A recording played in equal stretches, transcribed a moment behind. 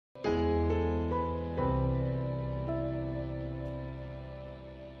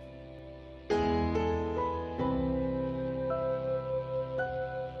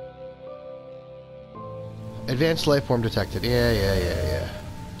Advanced life form detected. Yeah.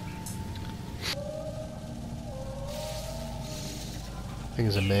 Thing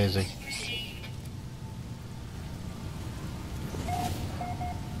is amazing.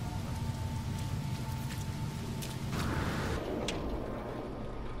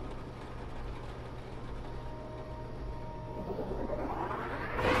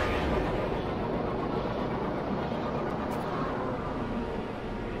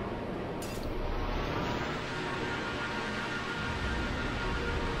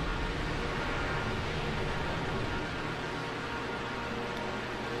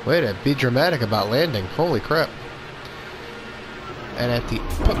 Way to be dramatic about landing. Holy crap. And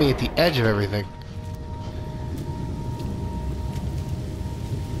put me at the edge of everything.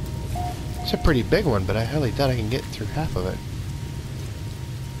 It's a pretty big one, but I highly doubt I can get through half of it.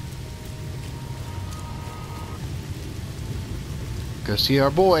 Go see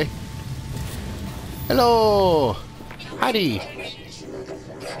our boy. Hello! Howdy!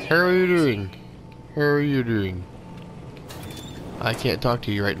 How are you doing? How are you doing? I can't talk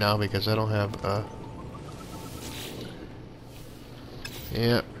to you right now because I don't have,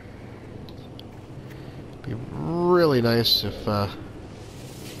 yeah. Be really nice if, let's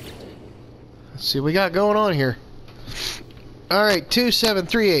see what we got going on here. Alright,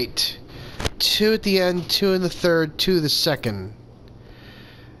 2738. 2 at the end, 2 in the third, 2 in the second.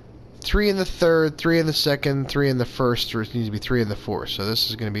 3 in the third, 3 in the second, 3 in the first, or it needs to be 3 in the fourth. So this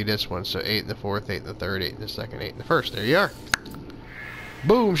is going to be this one. So 8 in the fourth, 8 in the third, 8 in the second, 8 in the first. There you are.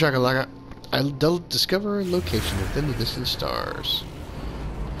 Boom, shakalaka. I'll discover a location within the distant stars.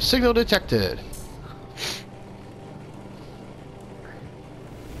 Signal detected.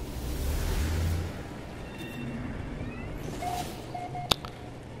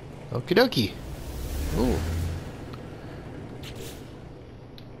 Okie dokie. Ooh.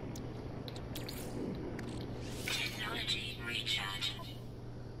 Technology recharge.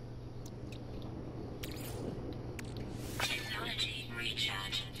 Technology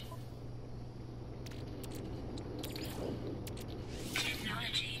recharge.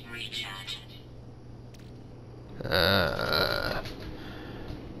 Technology recharge.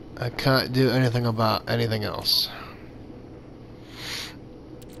 I can't do anything about anything else.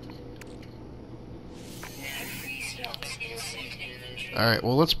 Alright,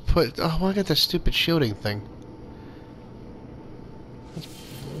 well let's put... Oh, look at this stupid shielding thing.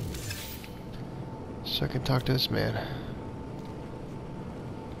 So I can talk to this man.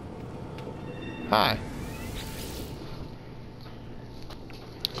 Hi.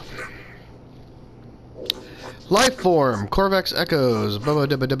 Life form. Corvex echoes. Bubba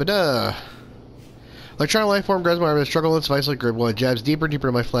dubba dubba da. Electronic life form grabs my arm and struggle in its vice-like grip while it jabs deeper and deeper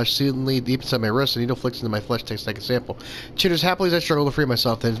into my flesh, seemingly deep inside my wrist. The needle flicks into my flesh, takes like a sample. Chitters happily as I struggle to free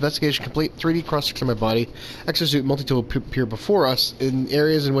myself. The investigation complete. 3D cross-section of my body. Exosuit multi-tool appear before us in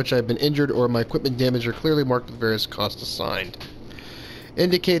areas in which I have been injured or my equipment damaged are clearly marked with various costs assigned.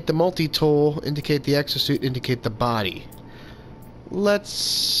 Indicate the multi-tool. Indicate the exosuit. Indicate the body.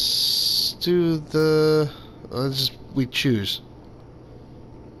 Let's do the... we choose.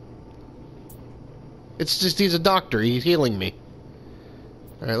 It's just he's a doctor. He's healing me.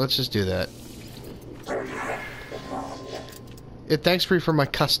 Alright, let's just do that. It thanks me for my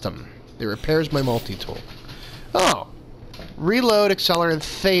custom. It repairs my multi-tool. Oh! Reload, accelerant,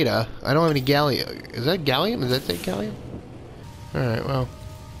 theta. I don't have any gallium. Is that gallium? Does that say gallium? Alright, well.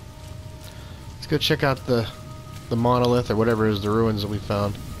 Let's go check out the monolith or whatever it is, the ruins that we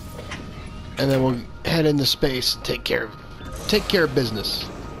found. And then we'll head into space and take care of business.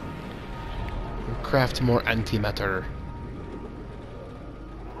 And craft more antimatter.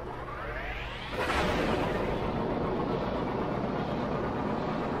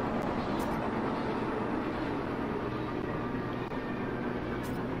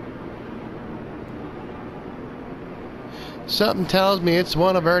 Something tells me it's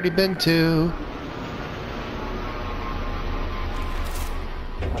one I've already been to.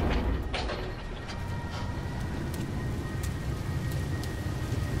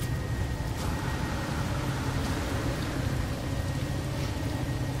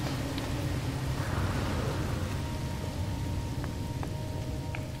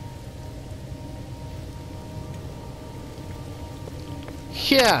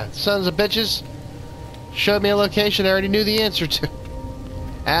 Yeah, sons of bitches. Showed me a location I already knew the answer to.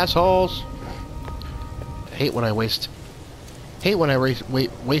 Assholes. I hate when I waste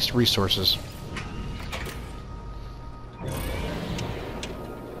resources.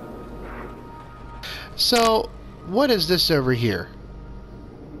 So, what is this over here?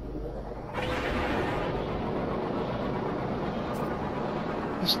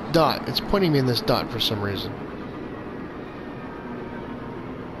 dot. It's pointing me in this dot for some reason.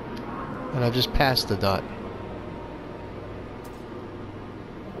 And I've just passed the dot.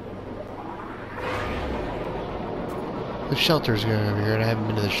 The shelter's going over here, and I haven't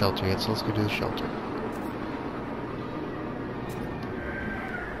been to the shelter yet, so let's go do the shelter.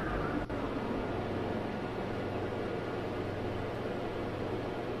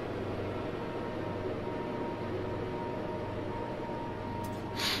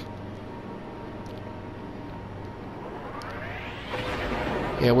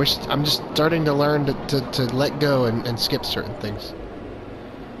 Yeah, I'm just starting to learn to let go and skip certain things.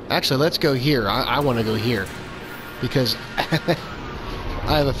 Actually, let's go here. I want to go here. Because I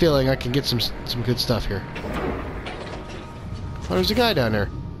have a feeling I can get some good stuff here. Oh, there's a guy down there.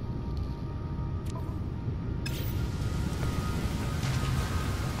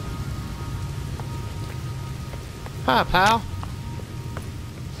 Hi, pal.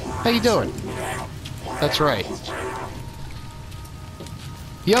 How you doing? That's right.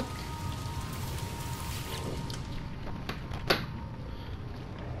 Yep.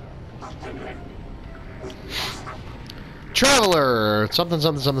 Traveler! Something.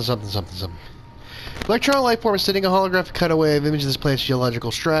 Electron life form is sending a holographic cutaway of images of this planet's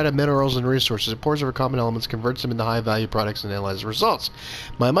geological strata, minerals, and resources. It pores over common elements, converts them into high-value products, and analyzes the results.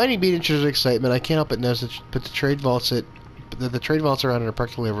 My mining beat into excitement. I can't help but notice that the trade vaults around it are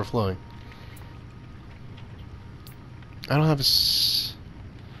practically overflowing. I don't have a...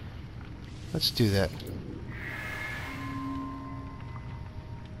 Let's do that.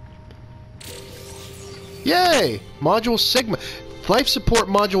 Yay! Module Sigma. Life support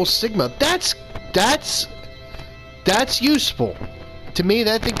module Sigma. That's useful. To me,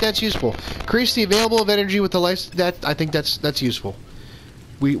 I think that's useful. Increase the available of energy with the life. I think that's useful.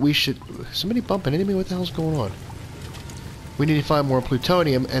 We should. Somebody bumping into me? What the hell's going on? We need to find more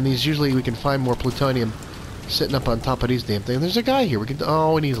plutonium, and usually we can find more plutonium sitting up on top of these damn things. There's a guy here.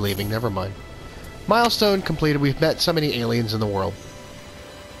 Oh, and he's leaving. Never mind. Milestone completed. We've met so many aliens in the world.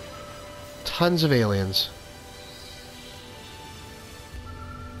 Tons of aliens.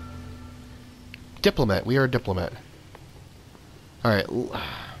 Diplomat. We are a diplomat. Alright.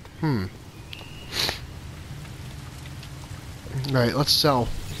 Alright, let's sell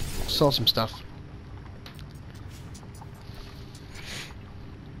some stuff.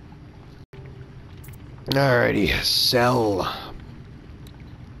 Alrighty. Sell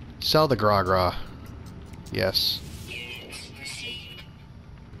the Gra. Yes.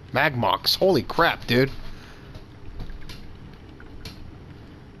 Magmox. Holy crap, dude.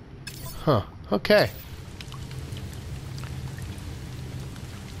 Huh. Okay.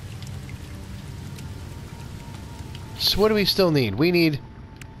 So what do we still need? We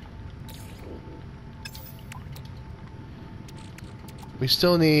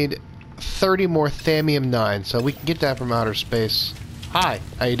still need 30 more Thamium-9, so we can get that from outer space. Hi,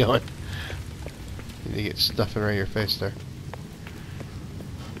 how you doing? You need to get stuffing right in your face there.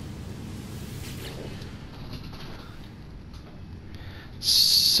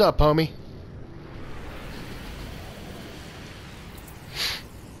 Sup, homie?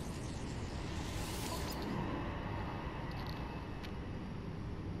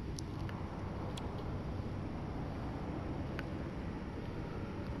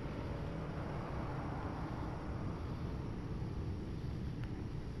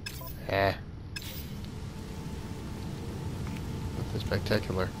 Nothing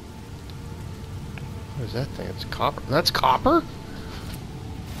spectacular. What is that thing? It's copper. That's copper?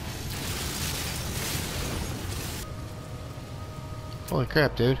 Holy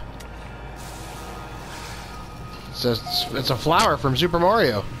crap, dude. It's a flower from Super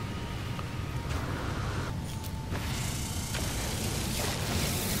Mario.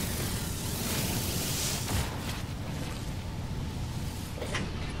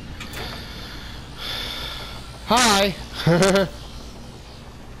 Hi!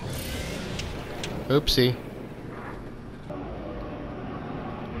 Oopsie.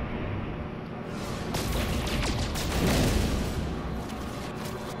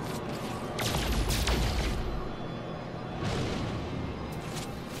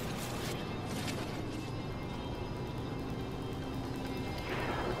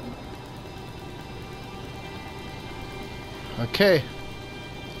 Okay.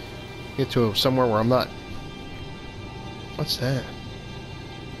 Get to somewhere where I'm not. What's that?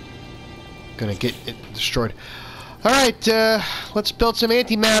 Gonna get it destroyed. Alright, let's build some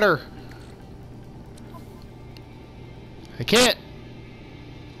antimatter. I can't.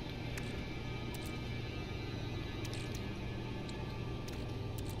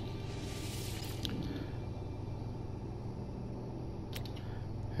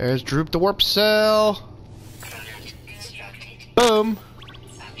 There's Droop the warp cell. Boom.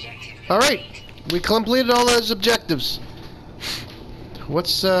 Alright. We completed all those objectives.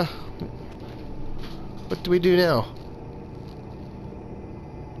 What's, what do we do now?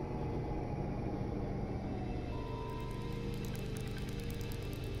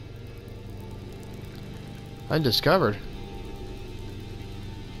 Undiscovered.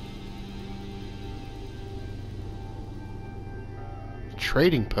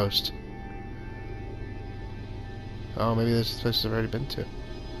 Trading post. Oh, maybe this is the place I've already been to.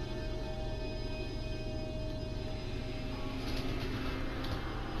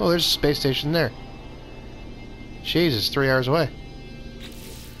 Oh, there's a space station there. Jesus, 3 hours away.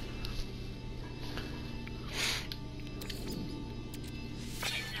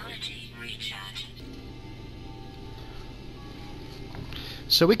 Technology recharge.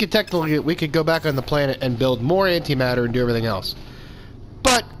 So we could technically go back on the planet and build more antimatter and do everything else.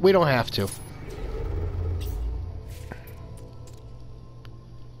 But we don't have to.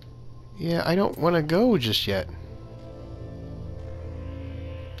 Yeah, I don't want to go just yet.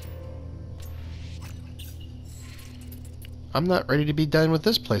 I'm not ready to be done with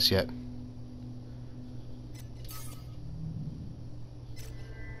this place yet.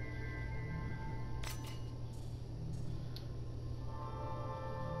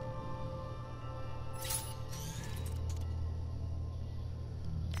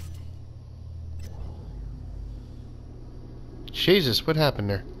 Jesus, what happened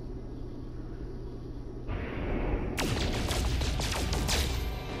there?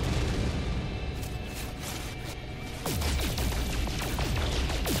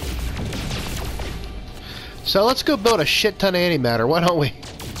 So let's go build a shit ton of antimatter, why don't we?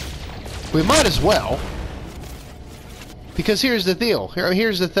 We might as well. Because here's the deal.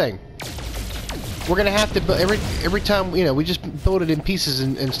 Here's the thing. We're gonna have to build every time, you know, we just build it in pieces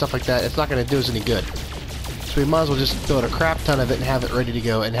and stuff like that. It's not gonna do us any good. So we might as well just build a crap ton of it and have it ready to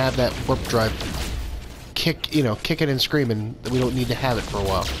go and have that warp drive kicking and screaming that we don't need to have it for a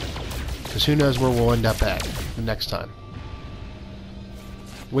while. Because who knows where we'll end up at the next time.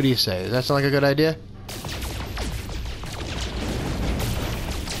 What do you say? Does that sound like a good idea?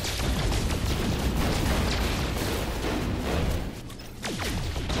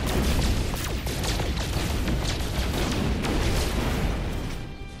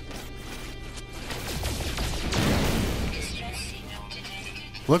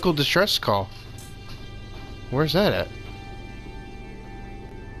 Local distress call. Where's that at?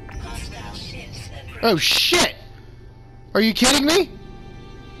 Oh shit! Are you kidding me?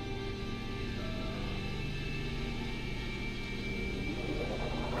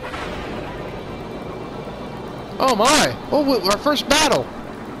 Oh my! Oh, our first battle!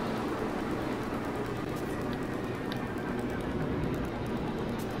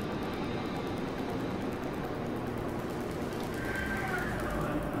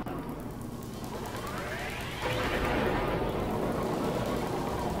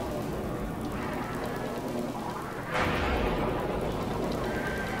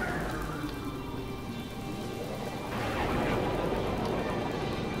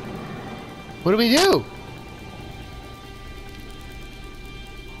 What do we do?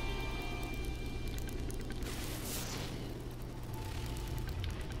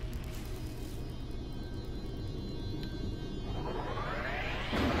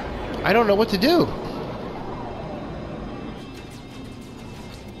 I don't know what to do.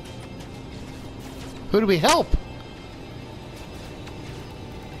 Who do we help?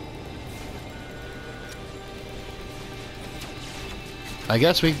 I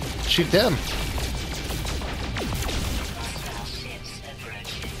guess we shoot them.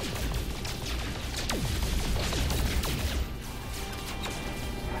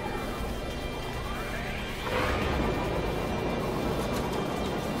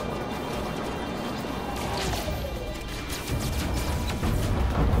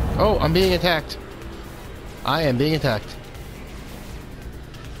 Oh, I'm being attacked. I am being attacked.